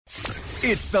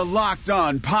It's the Locked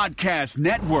On Podcast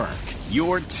Network,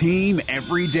 your team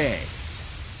every day.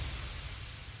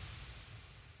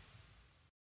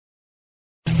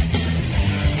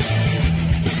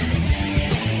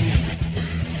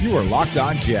 You are Locked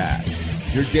On Jazz,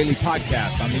 your daily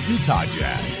podcast on the Utah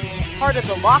Jazz. Part of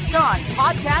the Locked On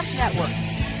Podcast Network,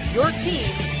 your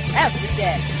team every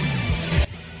day.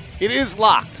 It is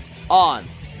Locked On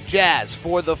Jazz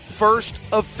for the 1st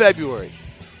of February.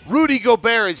 Rudy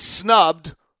Gobert is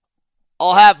snubbed.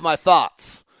 I'll have my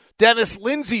thoughts. Dennis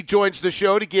Lindsey joins the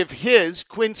show to give his.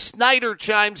 Quinn Snyder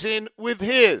chimes in with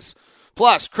his.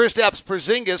 Plus, Kristaps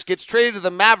Porzingis gets traded to the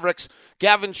Mavericks.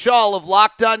 Gavin Shaw of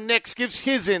Locked On Knicks gives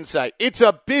his insight. It's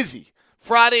a busy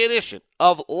Friday edition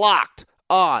of Locked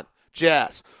On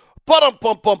Jazz. Pow!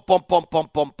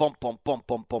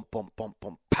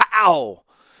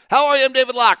 How are you? I'm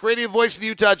David Locke, radio voice of the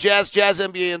Utah Jazz, Jazz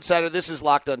NBA insider. This is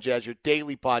Locked On Jazz, your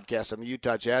daily podcast on the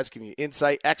Utah Jazz, giving you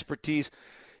insight, expertise,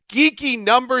 geeky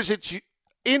numbers,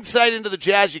 insight into the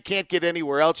Jazz you can't get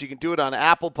anywhere else. You can do it on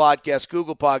Apple Podcasts,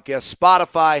 Google Podcasts,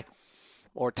 Spotify,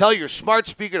 or tell your smart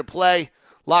speaker to play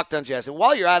Locked On Jazz. And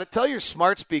while you're at it, tell your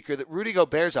smart speaker that Rudy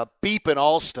Gobert's a beeping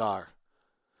all-star.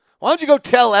 Why don't you go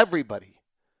tell everybody?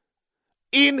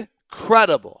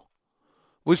 Incredible.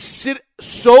 Was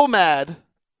so mad.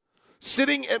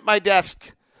 Sitting at my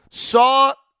desk,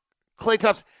 saw Klay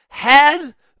Thompson,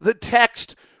 had the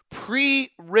text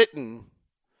pre-written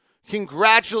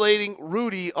congratulating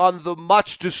Rudy on the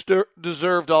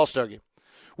much-deserved All-Star game.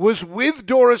 Was with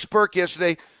Doris Burke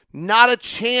yesterday, not a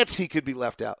chance he could be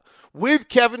left out. With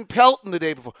Kevin Pelton the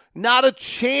day before, not a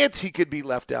chance he could be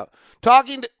left out.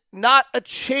 Not a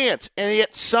chance, and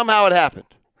yet somehow it happened.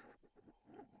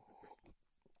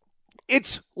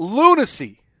 It's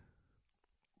lunacy.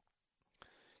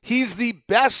 He's the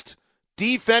best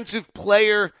defensive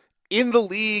player in the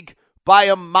league by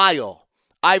a mile.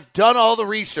 I've done all the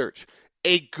research.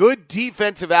 A good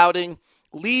defensive outing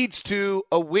leads to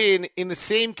a win in the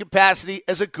same capacity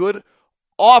as a good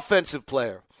offensive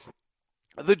player.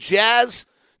 The Jazz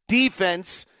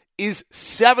defense is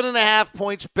 7.5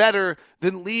 points better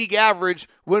than league average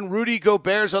when Rudy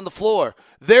Gobert's on the floor.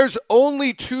 There's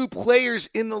only 2 players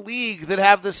in the league that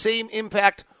have the same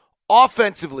impact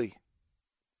offensively.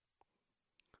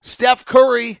 Steph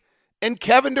Curry and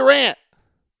Kevin Durant.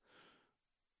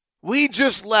 We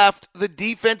just left the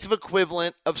defensive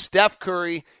equivalent of Steph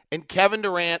Curry and Kevin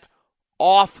Durant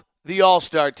off the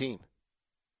All-Star team.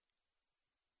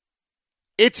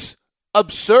 It's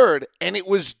absurd, and it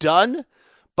was done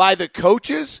by the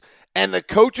coaches, and the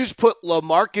coaches put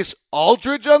LaMarcus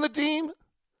Aldridge on the team.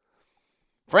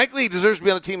 Frankly, he deserves to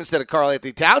be on the team instead of Karl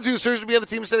Anthony Towns. He deserves to be on the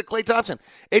team instead of Klay Thompson.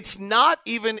 It's not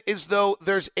even as though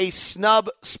there's a snub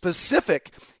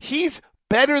specific. He's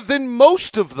better than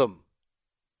most of them.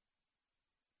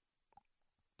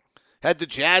 Had the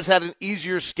Jazz had an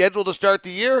easier schedule to start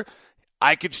the year,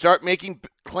 I could start making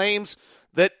claims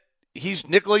that he's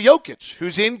Nikola Jokic,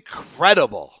 who's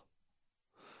incredible.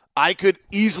 I could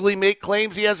easily make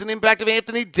claims he has an impact of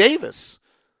Anthony Davis,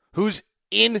 who's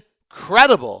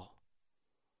incredible.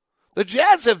 The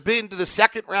Jazz have been to the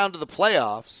second round of the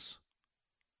playoffs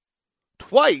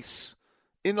twice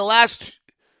in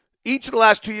each of the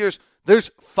last 2 years.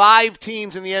 There's 5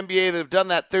 teams in the NBA that have done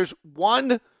that. There's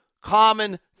one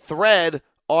common thread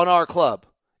on our club.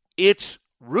 It's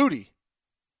Rudy.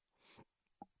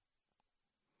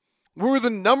 We were the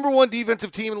number 1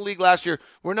 defensive team in the league last year.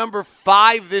 We're number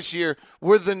 5 this year.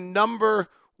 We're the number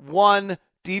 1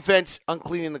 defense on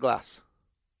cleaning the glass.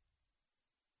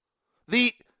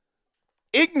 The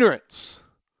ignorance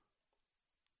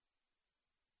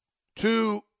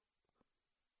for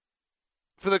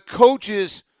the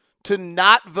coaches to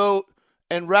not vote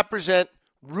and represent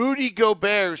Rudy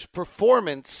Gobert's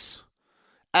performance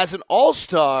as an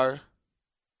all-star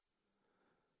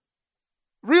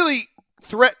really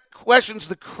questions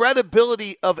the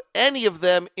credibility of any of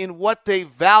them in what they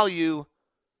value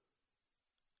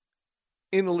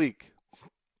in the league.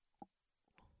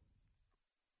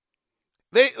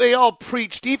 They all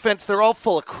preach defense. They're all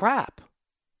full of crap.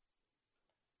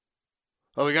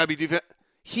 Oh, we got to be defense.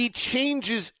 He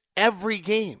changes every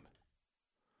game.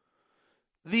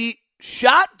 The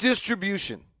shot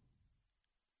distribution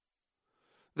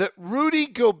that Rudy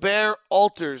Gobert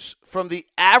alters from the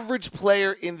average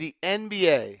player in the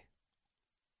NBA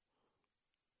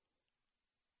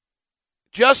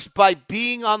just by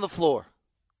being on the floor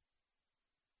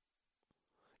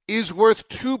is worth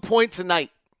 2 points a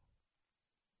night.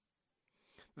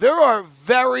 There are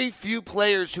very few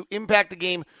players who impact the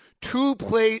game 2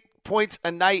 points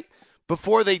a night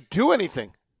before they do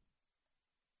anything.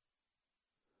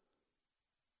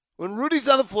 When Rudy's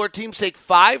on the floor, teams take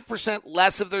 5%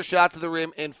 less of their shots at the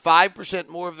rim and 5%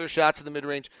 more of their shots in the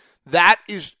mid-range. That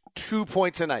is 2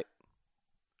 points a night.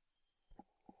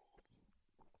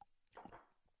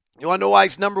 You want to know why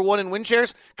he's number one in win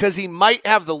shares? Because he might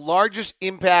have the largest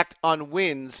impact on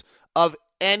wins of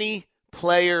any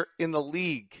player in the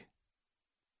league.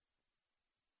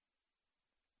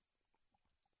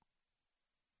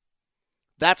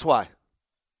 That's why.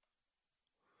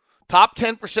 Top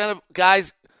 10% of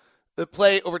guys that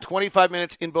play over 25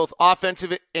 minutes in both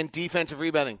offensive and defensive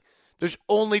rebounding. There's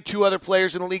only 2 other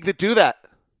players in the league that do that.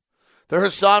 They're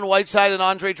Hassan Whiteside and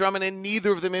Andre Drummond, and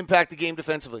neither of them impact the game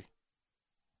defensively.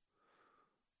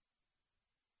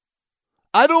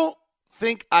 I don't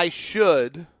think I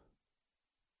should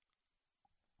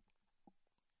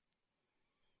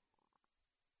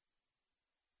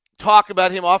talk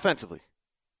about him offensively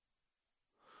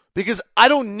because I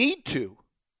don't need to.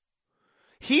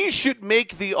 He should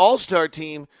make the All-Star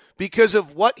team because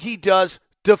of what he does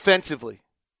defensively.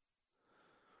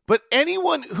 But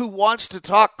anyone who wants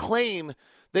to claim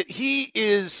that he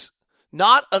is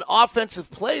not an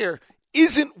offensive player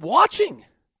isn't watching.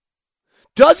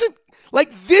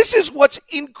 This is what's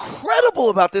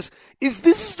incredible about this, is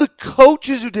the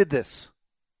coaches who did this.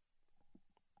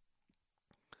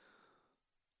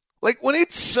 When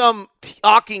it's some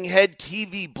talking head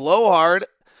TV blowhard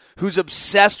who's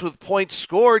obsessed with points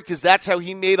scored because that's how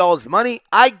he made all his money,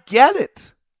 I get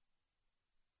it.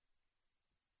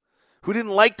 Who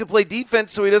didn't like to play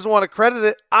defense so he doesn't want to credit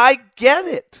it, I get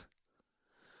it.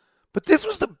 But this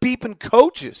was the beeping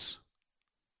coaches.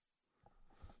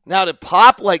 Now, did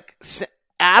Pop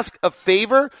ask a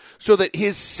favor so that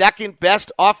his second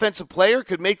best offensive player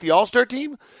could make the All-Star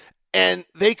team and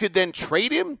they could then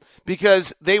trade him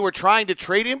because they were trying to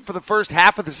trade him for the first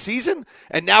half of the season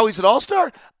and now he's an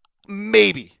All-Star?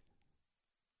 Maybe.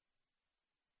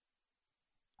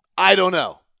 I don't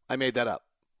know. I made that up.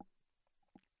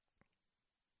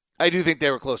 I do think they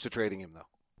were close to trading him, though.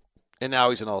 And now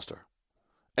he's an All-Star.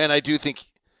 And I do think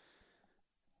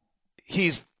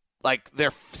he's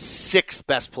their 6th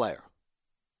best player.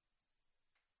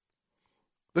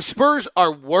 The Spurs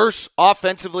are worse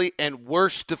offensively and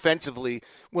worse defensively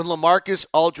when LaMarcus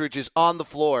Aldridge is on the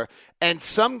floor. And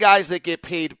some guys that get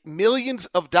paid millions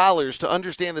of dollars to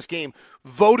understand this game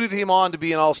voted him on to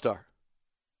be an All-Star.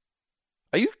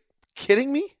 Are you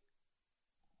kidding me?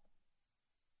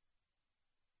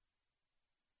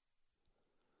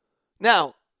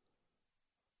 Now,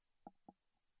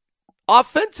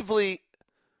 offensively,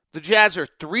 the Jazz are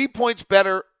 3 points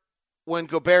better when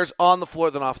Gobert's on the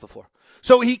floor than off the floor.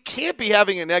 So he can't be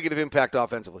having a negative impact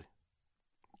offensively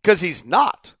because he's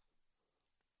not.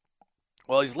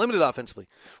 Well, he's limited offensively,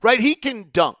 right? He can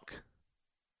dunk.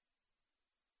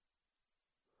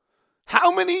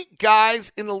 How many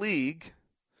guys in the league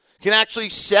can actually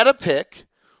set a pick,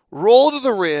 roll to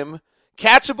the rim,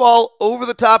 catch a ball over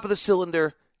the top of the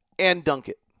cylinder, and dunk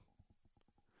it?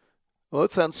 Well,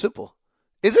 it sounds simple.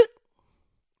 Is it?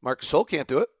 Marc Gasol can't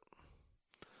do it.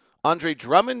 Andre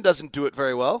Drummond doesn't do it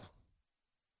very well.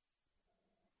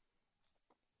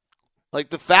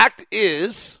 The fact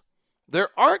is, there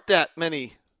aren't that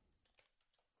many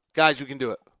guys who can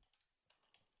do it.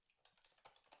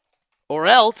 Or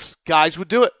else, guys would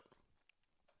do it.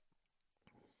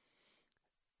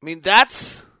 I mean,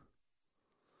 that's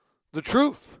the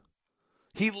truth.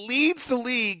 He leads the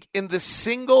league in the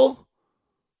single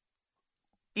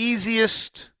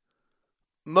easiest,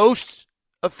 most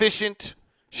efficient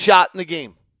shot in the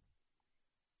game.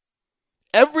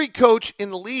 Every coach in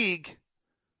the league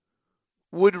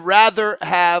would rather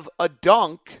have a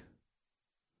dunk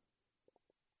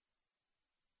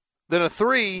than a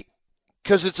three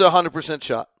because it's a 100%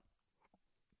 shot.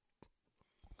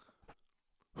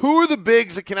 Who are the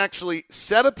bigs that can actually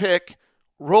set a pick,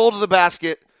 roll to the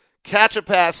basket, catch a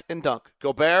pass, and dunk?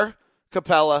 Gobert,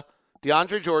 Capella,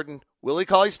 DeAndre Jordan, Willie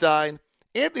Cauley-Stein,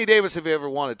 Anthony Davis if he ever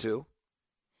wanted to,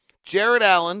 Jared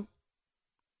Allen,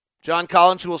 John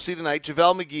Collins, who we'll see tonight,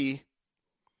 JaVale McGee,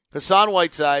 Hassan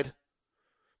Whiteside,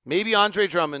 maybe Andre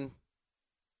Drummond,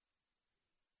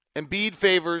 Embiid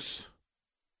Favors,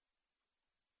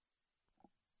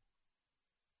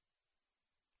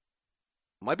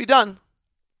 might be done.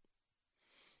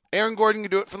 Aaron Gordon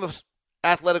can do it from the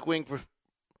athletic wing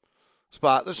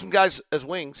spot. There's some guys as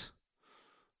wings.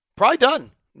 Probably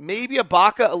done. Maybe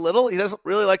Ibaka a little. He doesn't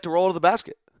really like to roll to the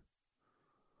basket.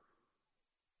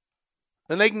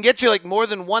 And they can get you more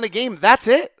than one a game. That's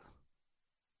it.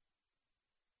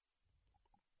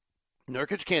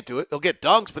 Nurkic can't do it. He'll get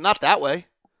dunks, but not that way.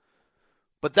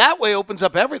 But that way opens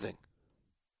up everything.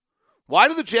 Why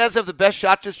do the Jazz have the best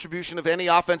shot distribution of any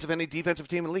offensive, any defensive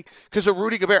team in the league? Because of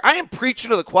Rudy Gobert. I am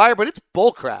preaching to the choir, but it's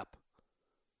bullcrap.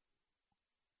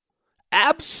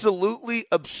 Absolutely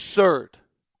absurd.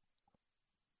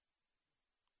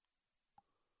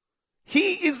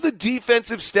 He is the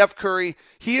defensive Steph Curry.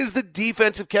 He is the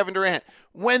defensive Kevin Durant.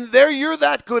 When you're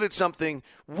that good at something,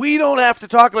 we don't have to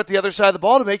talk about the other side of the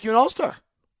ball to make you an all-star.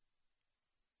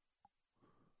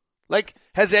 Like,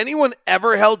 has anyone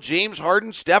ever held James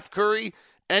Harden, Steph Curry,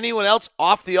 anyone else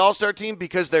off the all-star team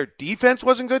because their defense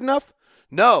wasn't good enough?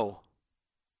 No.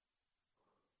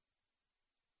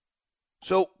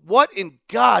 So what in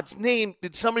God's name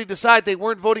did somebody decide they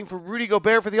weren't voting for Rudy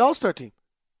Gobert for the all-star team?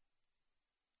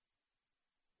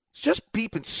 It's just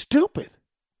beeping stupid.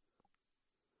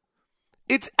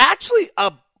 It's actually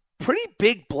a pretty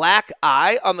big black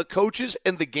eye on the coaches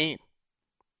and the game.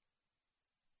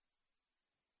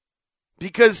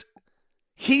 Because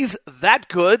he's that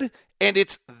good and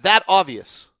it's that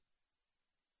obvious.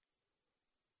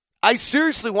 I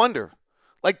seriously wonder,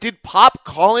 did Pop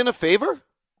call in a favor?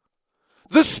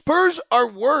 The Spurs are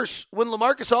worse when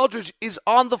LaMarcus Aldridge is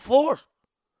on the floor,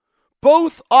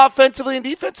 both offensively and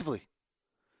defensively.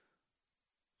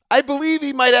 I believe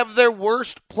he might have their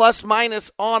worst plus-minus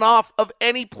on-off of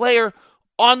any player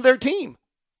on their team.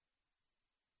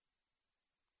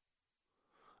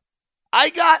 I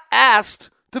got asked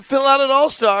to fill out an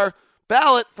all-star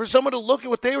ballot for someone to look at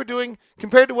what they were doing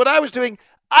compared to what I was doing.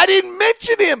 I didn't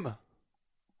mention him.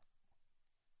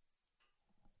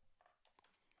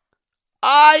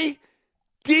 I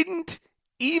didn't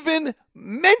even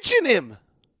mention him.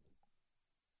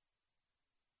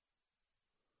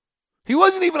 He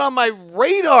wasn't even on my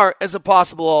radar as a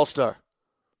possible all-star.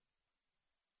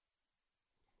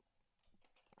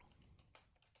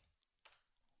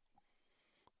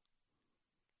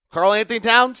 Karl Anthony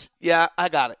Towns? Yeah, I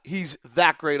got it. He's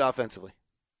that great offensively.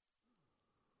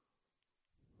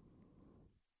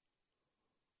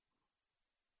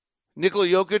 Nikola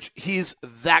Jokic, he's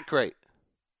that great.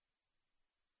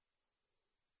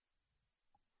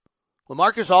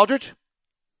 LaMarcus Aldridge?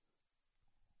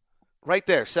 Right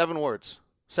there, 7 words.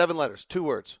 7 letters, 2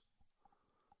 words.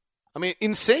 I mean,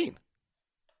 insane.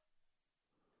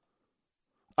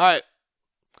 All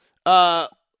right.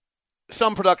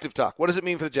 Some productive talk. What does it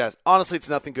mean for the Jazz? Honestly, it's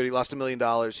nothing good. He lost $1 million.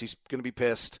 He's going to be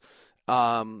pissed.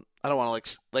 I don't want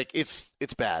to it's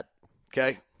bad.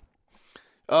 Okay.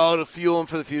 Oh, to fuel him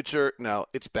for the future. No,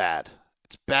 it's bad.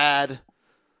 It's bad.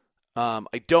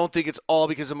 I don't think it's all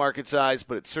because of market size,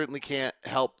 but it certainly can't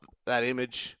help that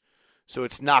image. So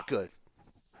it's not good.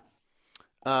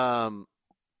 And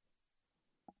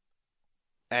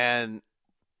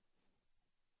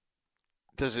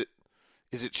is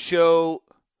it show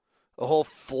a whole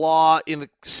flaw in the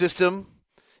system?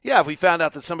 Yeah, if we found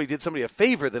out that somebody did somebody a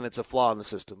favor, then it's a flaw in the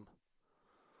system.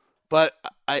 But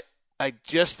I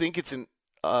just think it's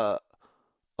a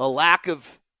lack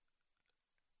of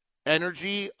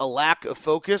energy, a lack of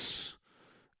focus,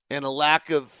 and a lack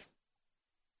of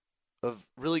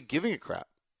really giving a crap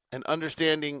and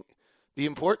understanding the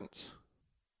importance.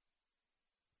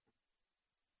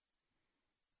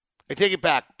 I take it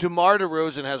back. DeMar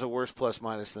DeRozan has a worse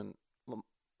plus-minus than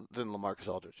LaMarcus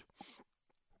Aldridge.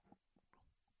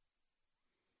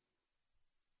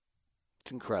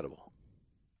 It's incredible.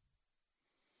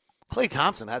 Klay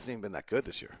Thompson hasn't even been that good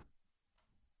this year.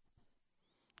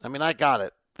 I mean, I got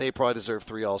it. They probably deserve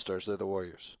 3 All-Stars. They're the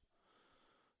Warriors.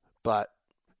 But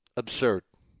absurd.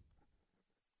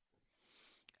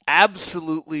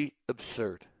 Absolutely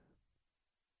absurd.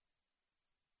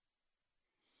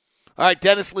 All right,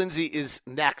 Dennis Lindsey is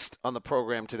next on the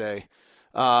program today.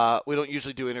 We don't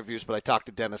usually do interviews, but I talked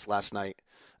to Dennis last night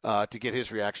to get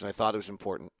his reaction. I thought it was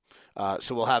important.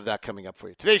 So we'll have that coming up for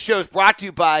you. Today's show is brought to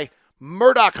you by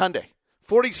Murdock Hyundai,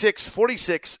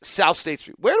 4646 South State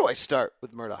Street. Where do I start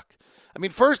with Murdock? I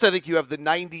mean, first, I think you have the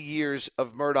 90 years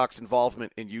of Murdock's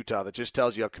involvement in Utah that just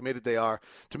tells you how committed they are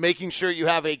to making sure you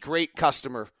have a great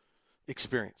customer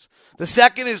experience. The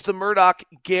second is the Murdock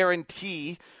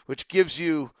Guarantee, which gives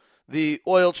you the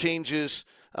oil changes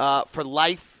for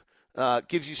life,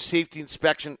 gives you safety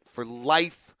inspection for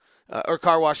life, or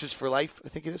car washes for life, I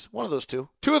think it is. One of those two.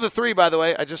 2 of the 3, by the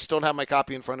way. I just don't have my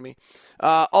copy in front of me.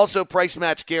 Also, price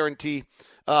match guarantee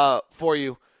for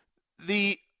you.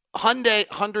 The Hyundai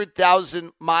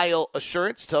 100,000-mile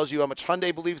assurance tells you how much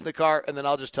Hyundai believes in the car, and then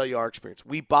I'll just tell you our experience.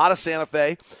 We bought a Santa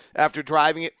Fe after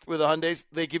driving it with the Hyundais.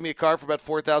 They give me a car for about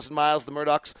 4,000 miles, the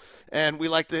Murdocks, and we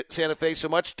liked the Santa Fe so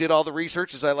much, did all the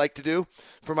research, as I like to do,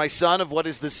 for my son of what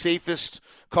is the safest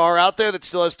car out there that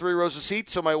still has 3 rows of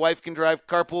seats so my wife can drive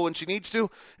carpool when she needs to,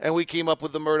 and we came up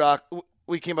with the Murdock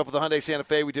we came up with a Hyundai Santa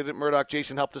Fe. We did it at Murdock.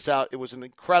 Jason helped us out. It was an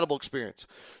incredible experience.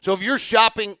 So if you're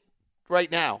shopping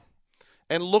right now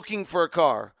and looking for a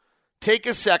car, take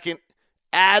a second,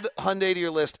 add Hyundai to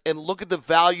your list, and look at the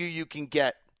value you can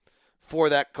get for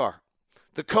that car.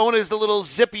 The Kona is the little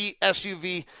zippy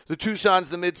SUV. The Tucson's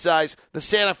the midsize. The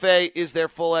Santa Fe is their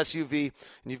full SUV.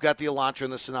 And you've got the Elantra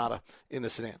and the Sonata in the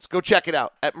sedans. Go check it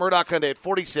out at Murdock Hyundai at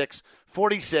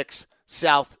 4646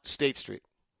 South State Street.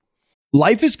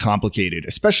 Life is complicated,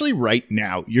 especially right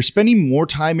now. You're spending more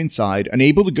time inside,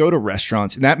 unable to go to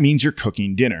restaurants, and that means you're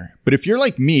cooking dinner. But if you're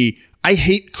like me, I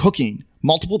hate cooking.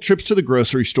 Multiple trips to the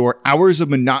grocery store, hours of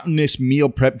monotonous meal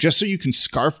prep just so you can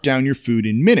scarf down your food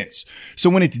in minutes. So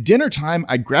when it's dinner time,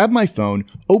 I grab my phone,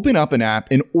 open up an app,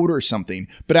 and order something.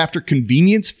 But after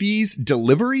convenience fees,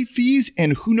 delivery fees,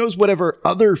 and who knows whatever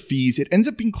other fees, it ends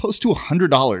up being close to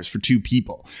 $100 for 2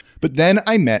 people. But then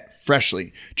I met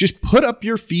Freshly. Just put up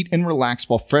your feet and relax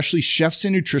while Freshly chefs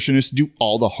and nutritionists do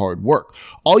all the hard work.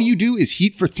 All you do is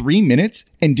heat for 3 minutes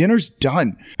and dinner's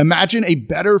done. Imagine a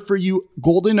better for you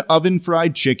golden oven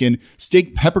fried chicken,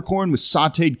 steak peppercorn with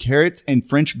sauteed carrots and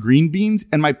French green beans,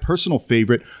 and my personal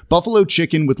favorite, buffalo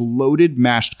chicken with loaded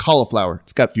mashed cauliflower.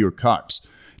 It's got fewer carbs.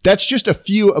 That's just a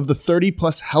few of the 30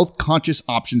 plus health conscious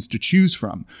options to choose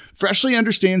from. Freshly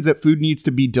understands that food needs to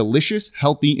be delicious,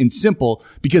 healthy, and simple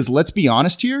because let's be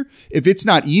honest here, if it's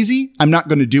not easy, I'm not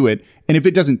going to do it. And if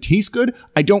it doesn't taste good,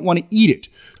 I don't want to eat it.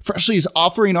 Freshly is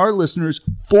offering our listeners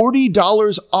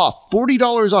 $40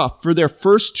 off for their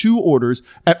first 2 orders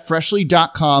at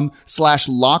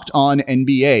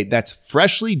freshly.com/lockedonnba. That's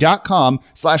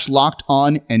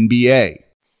freshly.com/lockedonnba.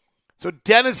 So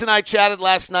Dennis and I chatted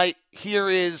last night. Here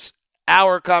is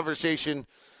our conversation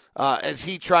as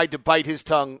he tried to bite his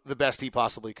tongue the best he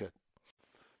possibly could.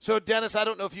 So, Dennis, I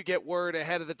don't know if you get word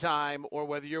ahead of the time or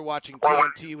whether you're watching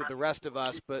TNT with the rest of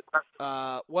us, but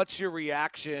what's your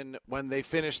reaction when they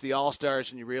finish the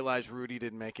All-Stars and you realize Rudy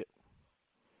didn't make it?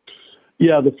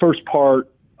 Yeah, the first part,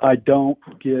 I don't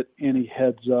get any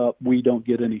heads up. We don't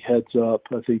get any heads up.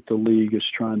 I think the league is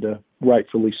trying to,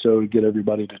 rightfully so, to get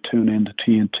everybody to tune into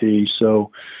TNT.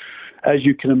 So, as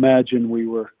you can imagine, we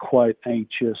were quite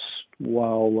anxious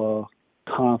while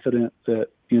confident that,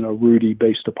 Rudy,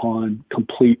 based upon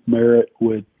complete merit,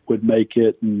 would make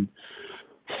it, and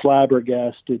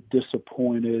flabbergasted,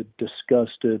 disappointed,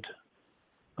 disgusted,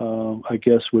 I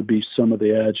guess would be some of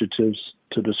the adjectives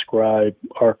to describe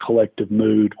our collective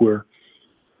mood. We're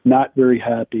not very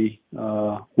happy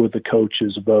with the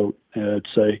coach's vote. I'd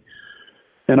say,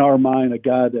 in our mind, a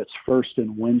guy that's first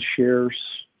in win shares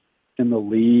in the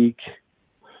league.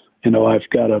 I've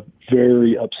got a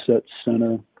very upset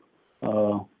center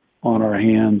on our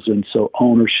hands. And so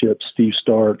ownership, Steve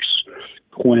Starks,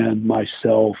 Quinn,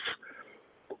 myself,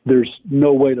 there's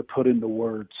no way to put into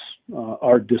words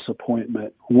our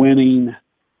disappointment. Winning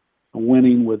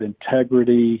with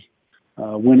integrity,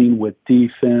 winning with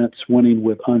defense, winning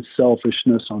with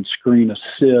unselfishness on screen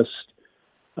assist,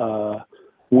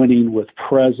 winning with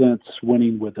presence,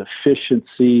 winning with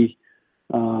efficiency.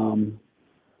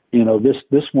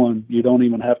 This one, you don't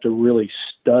even have to really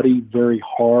study very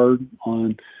hard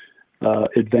on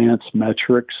advanced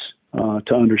metrics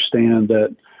to understand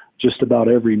that just about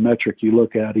every metric you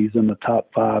look at, he's in the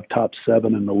top 5, top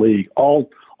 7 in the league. All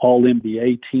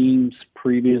NBA teams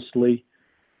previously.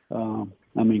 Come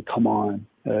on.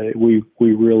 We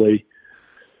really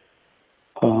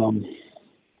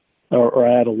are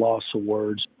at a loss of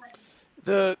words.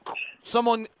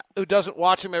 Someone who doesn't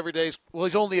watch him every day is, well,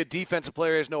 he's only a defensive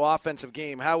player, has no offensive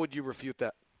game. How would you refute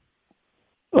that?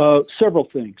 Several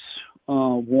things.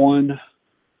 One,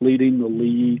 leading the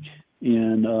league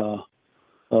in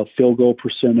field goal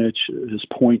percentage. His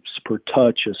points per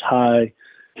touch is high.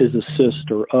 His assists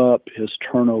are up. His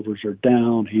turnovers are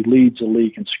down. He leads the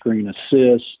league in screen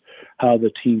assists, how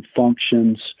the team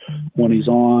functions when he's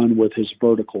on with his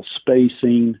vertical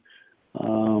spacing.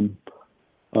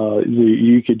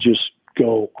 You could just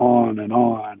go on and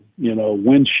on.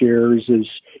 Win shares is,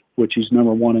 which he's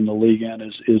number 1 in the league in,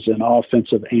 is an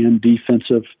offensive and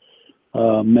defensive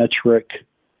metric.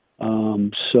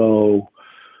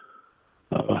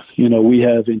 We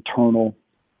have internal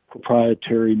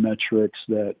proprietary metrics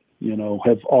that,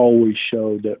 have always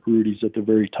showed that Rudy's at the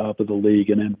very top of the league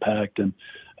in impact. And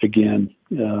again,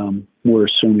 we're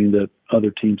assuming that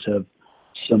other teams have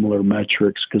similar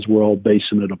metrics because we're all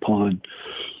basing it upon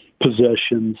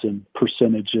possessions and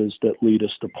percentages that lead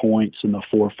us to points and the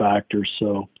 4 factors.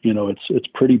 So, it's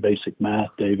pretty basic math,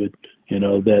 David,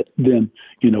 that then,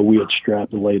 we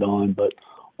extrapolate on, but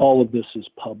all of this is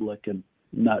public and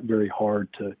not very hard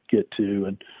to get to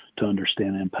and to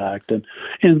understand impact. And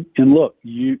look,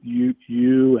 you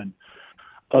and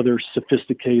other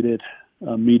sophisticated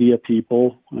media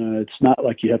people. It's not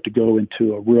like you have to go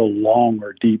into a real long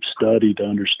or deep study to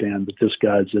understand that this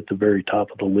guy's at the very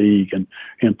top of the league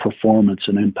in performance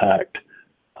and impact.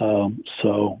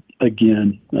 So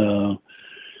again, I'm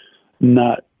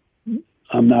not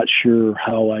sure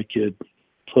how I could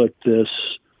put this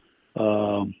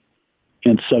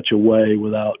in such a way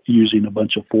without using a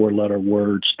bunch of 4-letter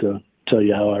words to tell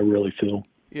you how I really feel.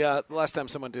 Yeah, the last time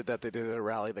someone did that, they did it at a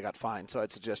rally. They got fined, so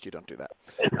I'd suggest you don't do that.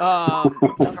 I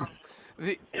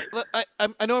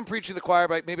know I'm preaching to the choir,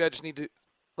 but maybe I just need to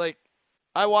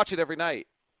 – I watch it every night,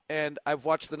 and I've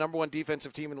watched the number one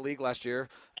defensive team in the league last year.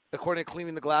 According to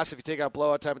Cleaning the Glass, if you take out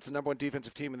blowout time, it's the number one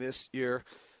defensive team in this year.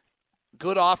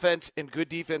 Good offense and good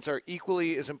defense are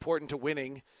equally as important to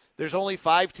winning. There's only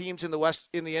 5 teams in the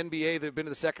NBA that have been to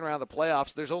the second round of the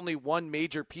playoffs. There's only one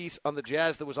major piece on the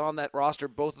Jazz that was on that roster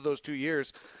both of those 2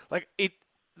 years. The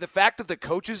fact that the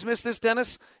coaches missed this,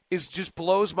 Dennis, just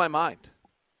blows my mind.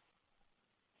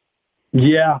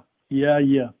 Yeah.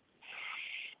 You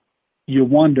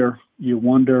wonder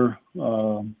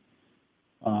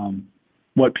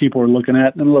what people are looking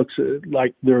at, and it looks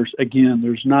like there's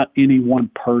not any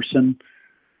one person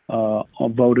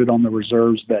voted on the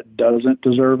reserves that doesn't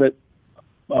deserve it,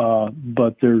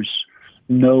 but there's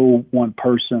no one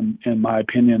person, in my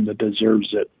opinion, that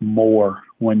deserves it more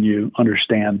when you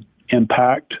understand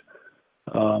impact.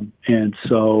 And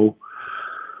so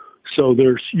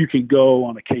there's, you can go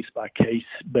on a case by case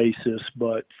basis,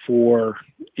 but for,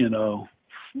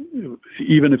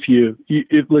 even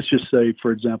if let's just say,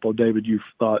 for example, David, you've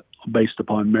thought based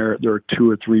upon merit, there are 2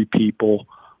 or 3 people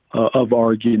of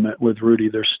argument with Rudy.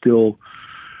 There's still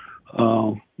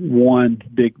one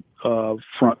big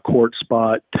front court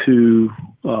spot, 2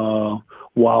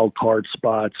 wild card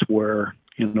spots where,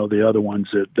 the other ones,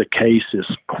 the case is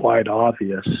quite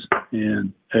obvious.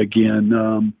 And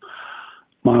again,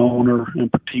 my owner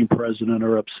and team president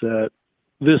are upset.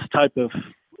 This type of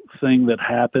thing that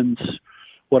happens,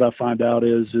 what I find out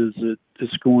is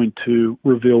it's going to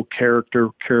reveal character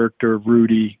of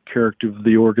Rudy, character of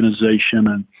the organization,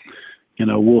 and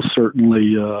we'll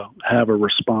certainly have a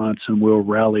response, and we'll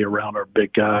rally around our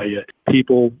big guy. If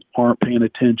people aren't paying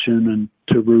attention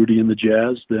to Rudy and the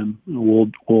Jazz, then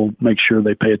we'll make sure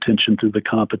they pay attention to the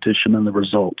competition and the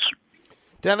results.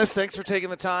 Dennis, thanks for taking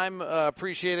the time.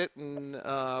 Appreciate it, and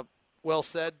well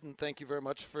said. And thank you very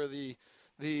much for the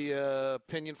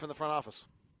opinion from the front office.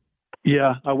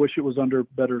 Yeah, I wish it was under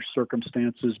better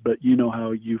circumstances, but you know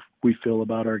how we feel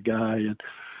about our guy. And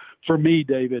for me,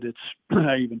 David,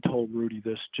 I even told Rudy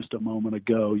this just a moment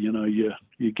ago. You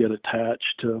get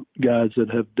attached to guys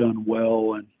that have done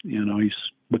well, and he's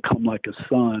become like a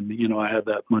son. I have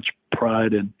that much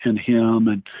pride in him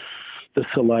and the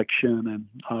selection, and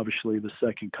obviously the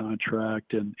second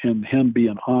contract, and him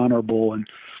being honorable and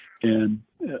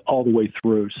all the way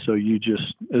through. So you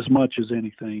just, as much as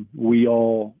anything, we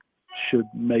all should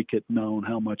make it known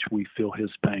how much we feel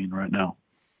his pain right now.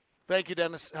 Thank you,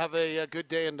 Dennis. Have a good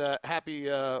day, and happy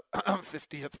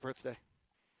 50th birthday.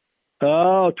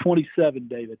 Oh, 27,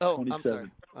 David. Oh, 27.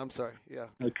 I'm sorry. Yeah.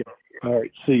 Okay. All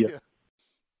right. See ya.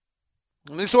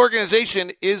 And this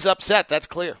organization is upset. That's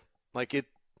clear.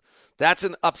 That's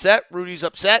an upset. Rudy's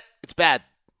upset. It's bad.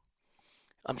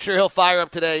 I'm sure he'll fire up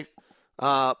today,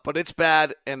 but it's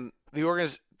bad. And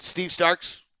Steve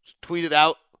Starks tweeted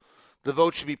out the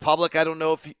vote should be public. I don't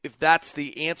know if that's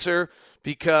the answer,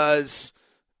 because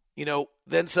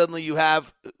then suddenly you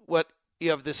have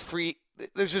this free.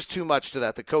 There's just too much to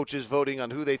that. The coaches voting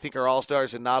on who they think are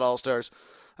all-stars and not all-stars.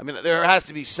 I mean, there has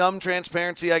to be some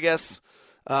transparency, I guess.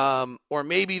 Or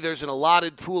maybe there's an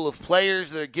allotted pool of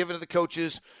players that are given to the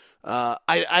coaches.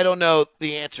 I don't know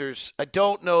the answers. I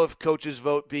don't know if coaches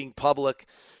vote being public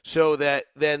so that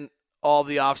then all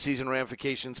the offseason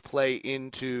ramifications play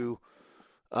into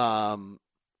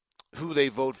who they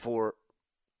vote for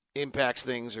impacts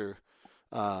things, or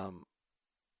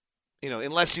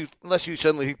unless you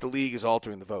suddenly think the league is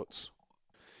altering the votes.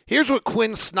 Here's what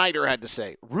Quinn Snyder had to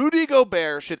say. Rudy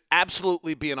Gobert should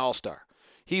absolutely be an all-star.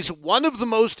 He's one of the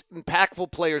most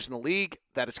impactful players in the league.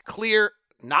 That is clear,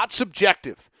 not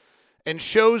subjective, and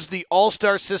shows the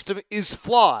all-star system is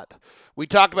flawed. We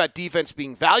talk about defense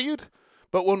being valued,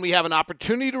 but when we have an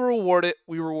opportunity to reward it,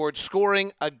 we reward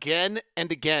scoring again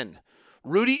and again.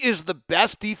 Rudy is the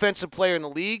best defensive player in the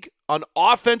league, an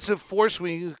offensive force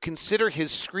when you consider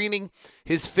his screening,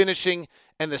 his finishing,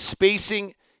 and the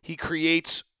spacing he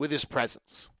creates with his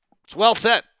presence. It's well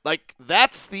said.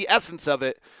 That's the essence of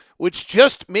it, which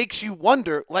just makes you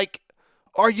wonder,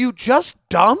 are you just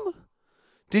dumb?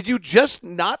 Did you just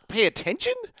not pay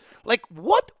attention?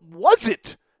 What was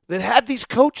it that had these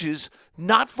coaches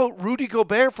not vote Rudy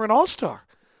Gobert for an all-star?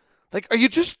 Like, were you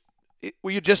just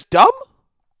dumb?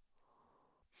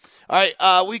 All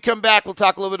right, we come back. We'll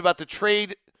talk a little bit about the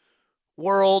trade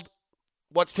world,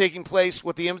 what's taking place,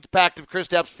 what the impact of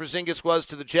Kristaps Porzingis was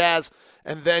to the Jazz,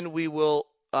 and then we will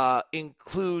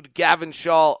include Gavin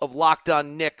Shaw of Locked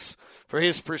On Knicks for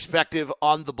his perspective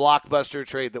on the blockbuster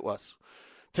trade that was.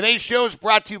 Today's show is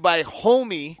brought to you by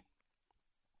Homey.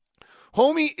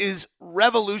 Homey is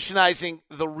revolutionizing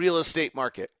the real estate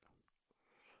market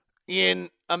in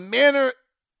a manner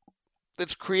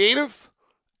that's creative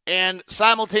and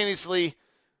simultaneously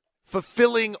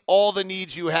fulfilling all the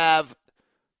needs you have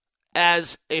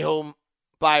as a home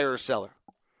buyer or seller.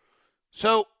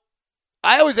 So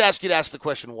I always ask you to ask the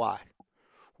question, why?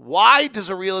 Why does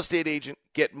a real estate agent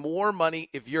get more money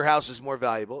if your house is more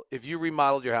valuable, if you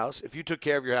remodeled your house, if you took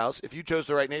care of your house, if you chose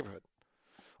the right neighborhood?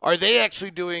 Are they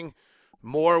actually doing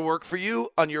more work for you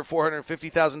on your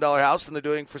 $450,000 house than they're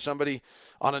doing for somebody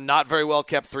on a not very well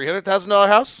kept $300,000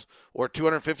 house or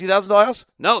 $250,000 house?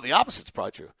 No, the opposite's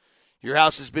probably true. Your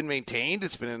house has been maintained.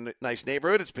 It's been in a nice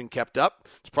neighborhood. It's been kept up.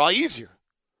 It's probably easier.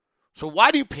 So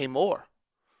why do you pay more?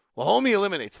 Well, Homey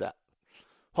eliminates that.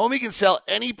 Homey can sell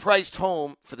any priced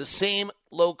home for the same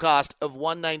low cost of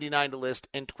 $199 to list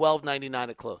and $1,299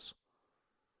 at close.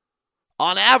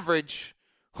 On average,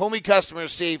 Homey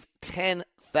customers save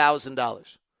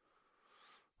 $10,000.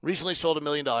 Recently sold $1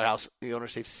 million house. The owner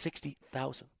saved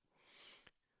 $60,000.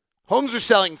 Homes are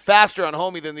selling faster on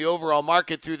Homey than the overall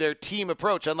market through their team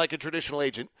approach, unlike a traditional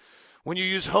agent. When you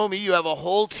use Homey, you have a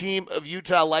whole team of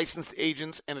Utah licensed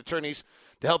agents and attorneys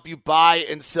to help you buy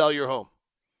and sell your home.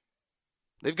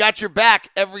 They've got your back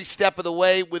every step of the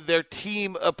way with their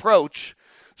team approach,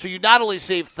 so you not only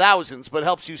save thousands, but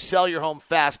helps you sell your home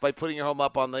fast by putting your home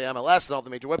up on the MLS and all the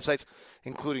major websites,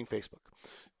 including Facebook.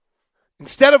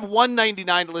 Instead of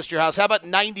 $199 to list your house, how about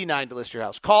 $99 to list your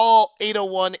house? Call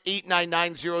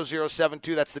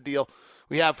 801-899-0072. That's the deal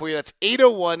we have for you. That's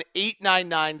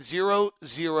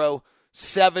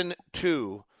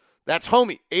 801-899-0072. That's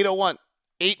Homey,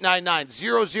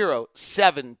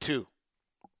 801-899-0072.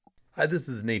 Hi, this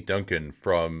is Nate Duncan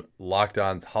from Locked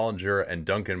On's Hollinger and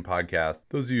Duncan podcast.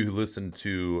 Those of you who listen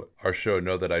to our show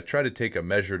know that I try to take a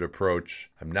measured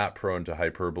approach. I'm not prone to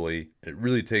hyperbole. It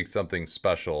really takes something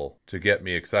special to get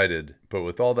me excited. But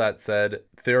with all that said,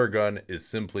 Theragun is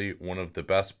simply one of the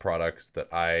best products that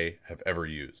I have ever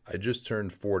used. I just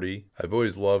turned 40. I've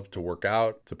always loved to work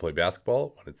out, to play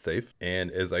basketball when it's safe. And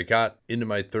as I got into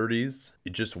my 30s,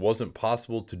 it just wasn't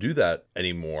possible to do that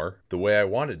anymore the way I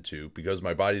wanted to because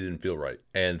my body didn't feel right.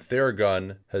 And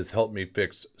Theragun has helped me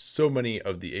fix so many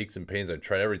of the aches and pains. I've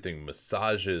tried everything,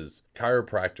 massages,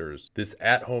 chiropractors. This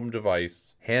at-home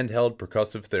device, handheld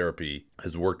percussive therapy,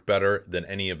 has worked better than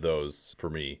any of those for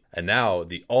me. And now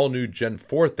the all-new Gen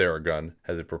 4 Theragun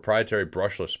has a proprietary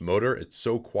brushless motor. It's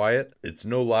so quiet. It's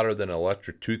no louder than an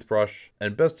electric toothbrush.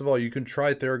 And best of all, you can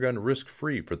try Theragun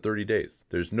risk-free for 30 days.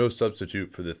 There's no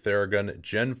substitute for the Theragun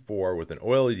Gen 4 with an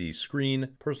OLED screen,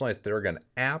 personalized Theragun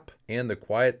app, and the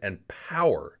quiet and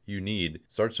power you need.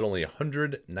 Starts at only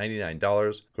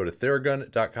 $199. Go to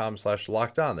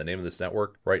Theragun.com/lockedon, the name of this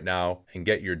network, right now, and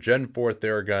get your Gen 4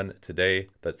 Theragun today.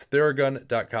 That's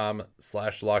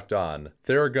Theragun.com/lockedon.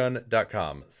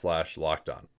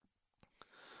 Theragun.com/lockedon.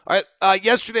 All right,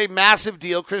 yesterday, massive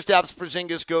deal. Kristaps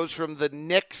Porzingis goes from the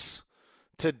Knicks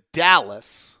to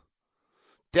Dallas.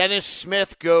 Dennis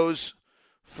Smith goes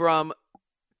from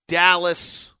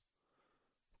Dallas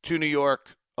to New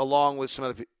York, along with some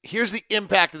other people. Here's the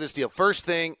impact of this deal. First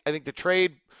thing, I think the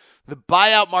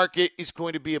buyout market is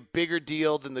going to be a bigger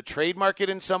deal than the trade market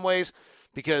in some ways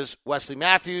because Wesley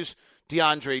Matthews,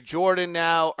 DeAndre Jordan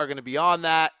now are going to be on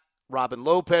that. Robin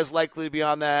Lopez likely to be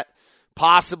on that.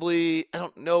 Possibly, I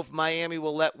don't know if Miami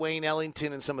will let Wayne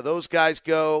Ellington and some of those guys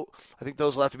go. I think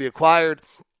those will have to be acquired.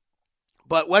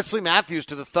 But Wesley Matthews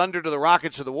to the Thunder, to the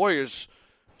Rockets, to the Warriors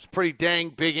is pretty dang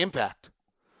big impact.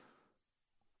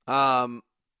 DeAndre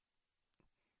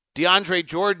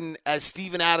Jordan as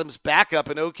Steven Adams' backup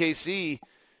in OKC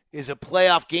is a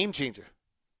playoff game changer.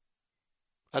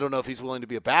 I don't know if he's willing to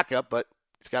be a backup, but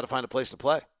he's got to find a place to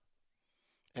play.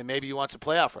 And maybe he wants a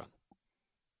playoff run.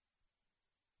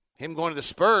 Him going to the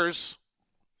Spurs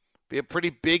be a pretty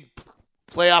big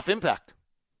playoff impact.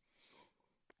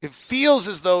 It feels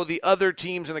as though the other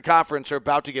teams in the conference are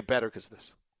about to get better because of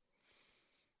this.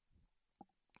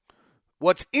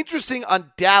 What's interesting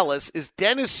on Dallas is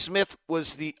Dennis Smith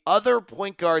was the other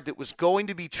point guard that was going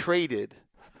to be traded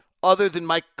other than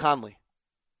Mike Conley.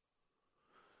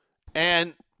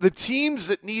 And the teams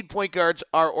that need point guards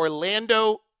are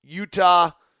Orlando,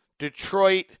 Utah,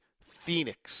 Detroit,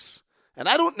 Phoenix. And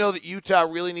I don't know that Utah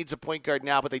really needs a point guard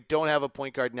now, but they don't have a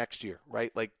point guard next year,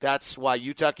 right? Like, that's why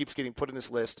Utah keeps getting put in this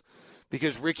list,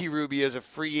 because Ricky Rubio is a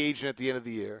free agent at the end of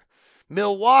the year.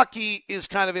 Milwaukee is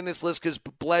kind of in this list because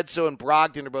Bledsoe and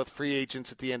Brogdon are both free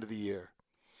agents at the end of the year.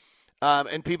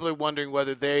 And people are wondering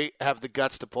whether they have the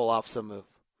guts to pull off some move.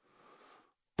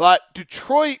 But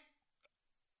Detroit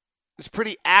is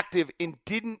pretty active and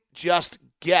didn't just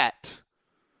get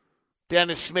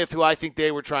Dennis Smith, who I think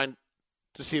they were trying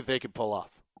to see if they could pull off.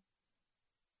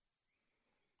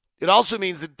 It also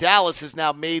means that Dallas has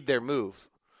now made their move.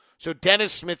 So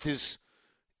Dennis Smith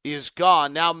is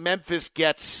gone. Now Memphis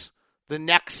gets the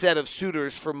next set of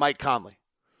suitors for Mike Conley.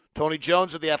 Tony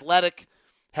Jones of The Athletic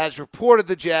has reported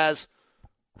the Jazz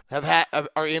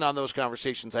are in on those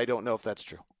conversations. I don't know if that's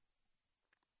true.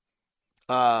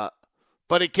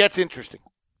 But it gets interesting.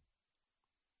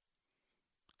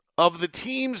 Of the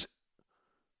teams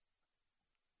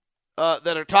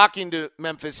that are talking to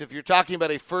Memphis, if you're talking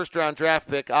about a first-round draft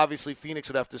pick, obviously Phoenix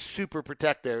would have to super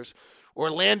protect theirs.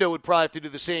 Orlando would probably have to do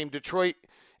the same. Detroit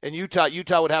and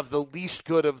Utah would have the least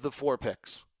good of the 4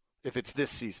 picks if it's this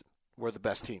season. We're the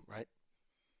best team, right?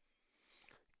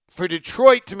 For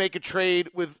Detroit to make a trade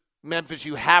with Memphis,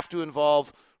 you have to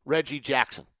involve Reggie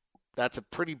Jackson. That's a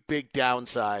pretty big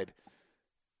downside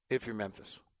if you're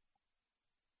Memphis.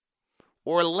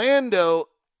 Orlando,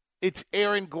 it's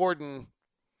Aaron Gordon,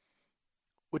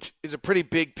 which is a pretty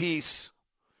big piece.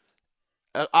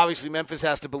 Obviously, Memphis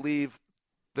has to believe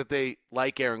that they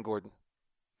like Aaron Gordon.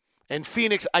 And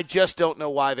Phoenix, I just don't know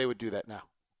why they would do that now.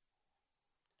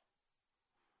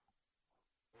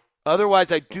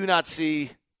 Otherwise, I do not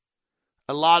see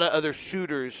a lot of other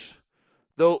suitors.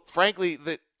 Though, frankly,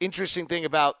 the interesting thing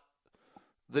about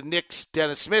the Knicks'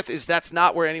 Dennis Smith is that's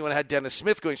not where anyone had Dennis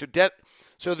Smith going.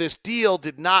 So this deal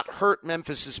did not hurt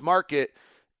Memphis' market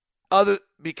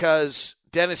because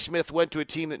Dennis Smith went to a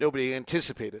team that nobody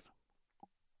anticipated.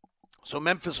 So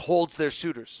Memphis holds their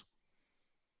suitors.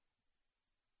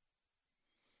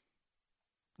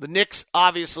 The Knicks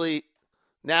obviously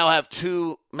now have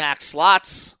 2 max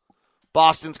slots.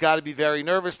 Boston's got to be very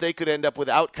nervous. They could end up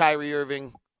without Kyrie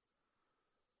Irving,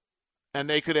 and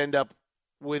they could end up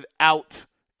without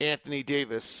Anthony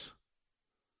Davis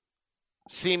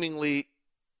seemingly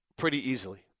pretty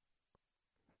easily.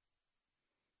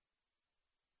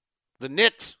 The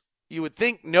Knicks, you would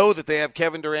think, know that they have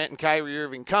Kevin Durant and Kyrie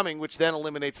Irving coming, which then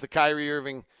eliminates the Kyrie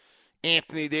Irving,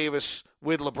 Anthony Davis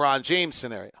with LeBron James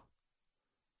scenario.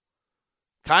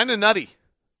 Kind of nutty.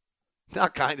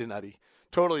 Not kind of nutty.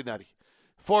 Totally nutty.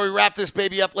 Before we wrap this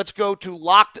baby up, let's go to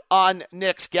Locked On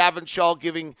Knicks. Gavin Shaw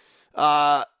giving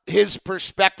his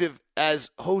perspective as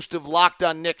host of Locked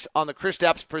On Knicks on the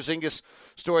Kristaps Porzingis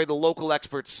story, the local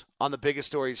experts on the biggest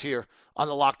stories here on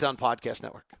the Locked On Podcast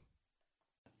Network.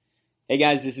 Hey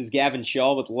guys, this is Gavin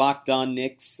Shaw with Locked On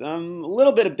Knicks. A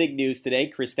little bit of big news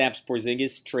today. Kristaps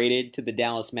Porzingis traded to the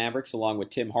Dallas Mavericks along with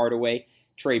Tim Hardaway,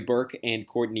 Trey Burke, and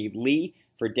Courtney Lee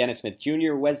for Dennis Smith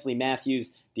Jr., Wesley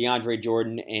Matthews, DeAndre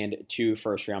Jordan, and 2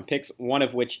 first-round picks, one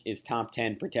of which is top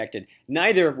 10 protected,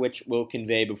 neither of which will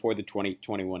convey before the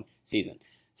 2021 season.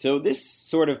 So this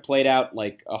sort of played out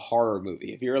like a horror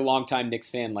movie. If you're a longtime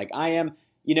Knicks fan like I am,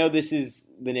 you know this is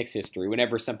the Knicks history.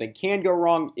 Whenever something can go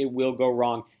wrong, it will go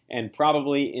wrong, and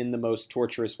probably in the most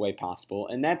torturous way possible.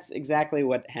 And that's exactly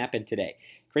what happened today.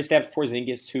 Kristaps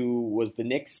Porzingis, who was the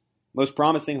Knicks' most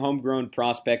promising homegrown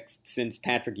prospect since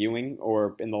Patrick Ewing,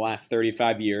 or in the last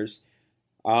 35 years.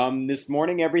 This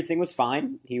morning, everything was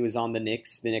fine. He was on the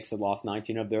Knicks. The Knicks had lost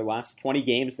 19 of their last 20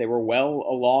 games. They were well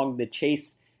along the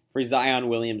chase for Zion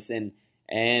Williamson,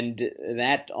 and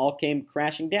that all came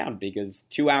crashing down because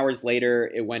 2 hours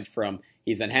later, it went from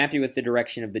he's unhappy with the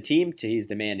direction of the team to he's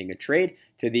demanding a trade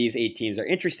to these 8 teams are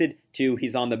interested to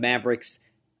he's on the Mavericks,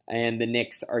 and the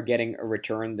Knicks are getting a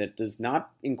return that does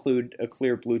not include a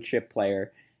clear blue chip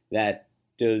player, that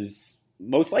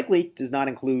most likely does not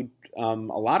include a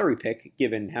lottery pick,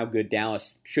 given how good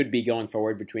Dallas should be going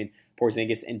forward between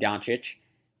Porzingis and Doncic.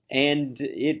 And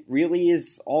it really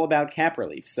is all about cap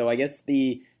relief. So I guess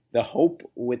the hope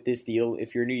with this deal,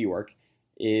 if you're New York,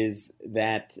 is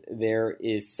that there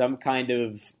is some kind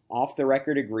of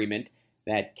off-the-record agreement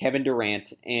that Kevin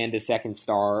Durant and a second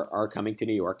star are coming to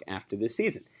New York after this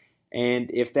season.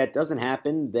 And if that doesn't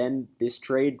happen, then this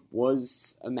trade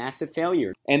was a massive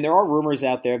failure. And there are rumors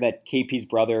out there that KP's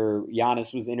brother,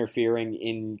 Giannis, was interfering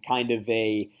in kind of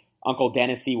a Uncle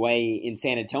Dennis-y way in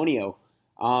San Antonio.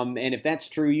 And if that's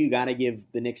true, you got to give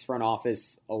the Knicks front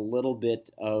office a little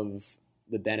bit of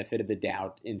the benefit of the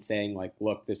doubt in saying, like,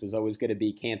 look, this was always going to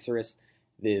be cancerous.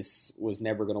 This was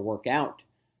never going to work out.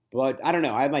 But I don't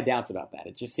know. I have my doubts about that.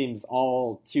 It just seems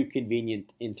all too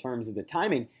convenient in terms of the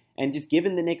timing. And just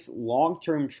given the Knicks'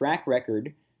 long-term track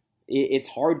record, it's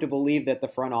hard to believe that the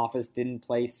front office didn't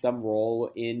play some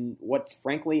role in what's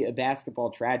frankly a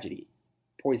basketball tragedy.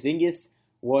 Porzingis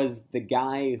was the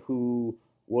guy who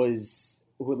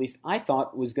at least I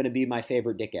thought was going to be my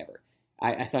favorite Knick ever.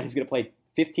 I thought he was going to play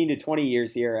 15 to 20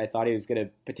 years here. I thought he was going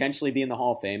to potentially be in the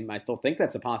Hall of Fame. I still think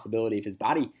that's a possibility if his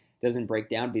body doesn't break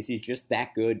down, because he's just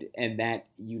that good and that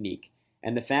unique.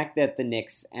 And the fact that the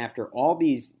Knicks, after all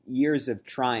these years of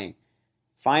trying,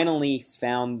 finally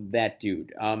found that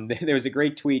dude. There was a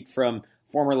great tweet from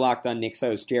former Locked On Knicks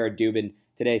host Jared Dubin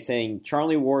today saying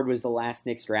Charlie Ward was the last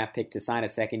Knicks draft pick to sign a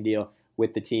second deal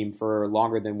with the team for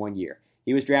longer than 1 year.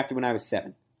 He was drafted when I was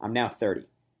 7. I'm now 30.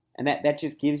 And that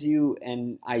just gives you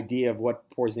an idea of what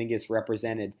Porzingis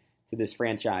represented to this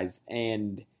franchise.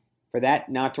 And for that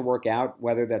not to work out,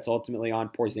 whether that's ultimately on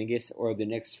Porzingis or the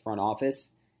Knicks front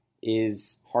office,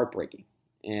 is heartbreaking.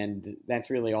 And that's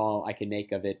really all I can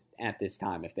make of it at this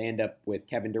time. If they end up with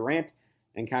Kevin Durant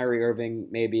and Kyrie Irving,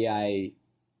 maybe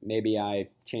I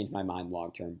change my mind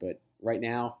long term. But right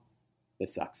now,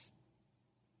 this sucks.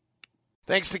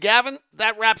 Thanks to Gavin.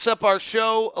 That wraps up our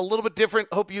show. A little bit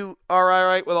different. Hope you are all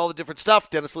right with all the different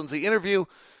stuff. Dennis Lindsey interview.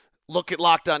 Look at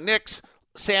Locked On Knicks.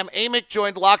 Sam Amick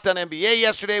joined Locked On NBA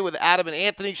yesterday with Adam and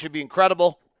Anthony. Should be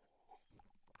incredible.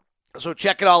 So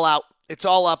check it all out. It's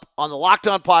all up on the Locked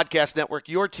On Podcast Network.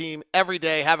 Your team every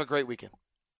day. Have a great weekend.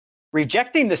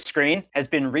 Rejecting the Screen has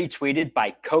been retweeted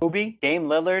by Kobe, Dame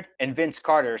Lillard, and Vince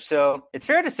Carter. So it's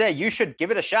fair to say you should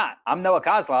give it a shot. I'm Noah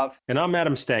Kozlov. And I'm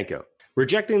Adam Stanko.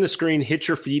 Rejecting the Screen hits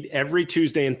your feed every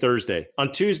Tuesday and Thursday.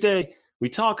 On Tuesday, we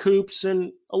talk hoops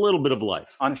and a little bit of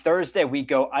life. On Thursday, we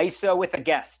go ISO with a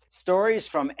guest. Stories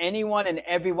from anyone and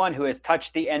everyone who has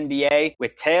touched the NBA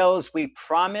with tales we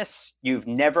promise you've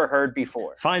never heard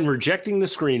before. Find Rejecting the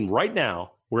Screen right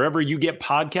now, wherever you get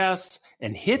podcasts,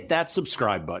 and hit that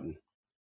subscribe button.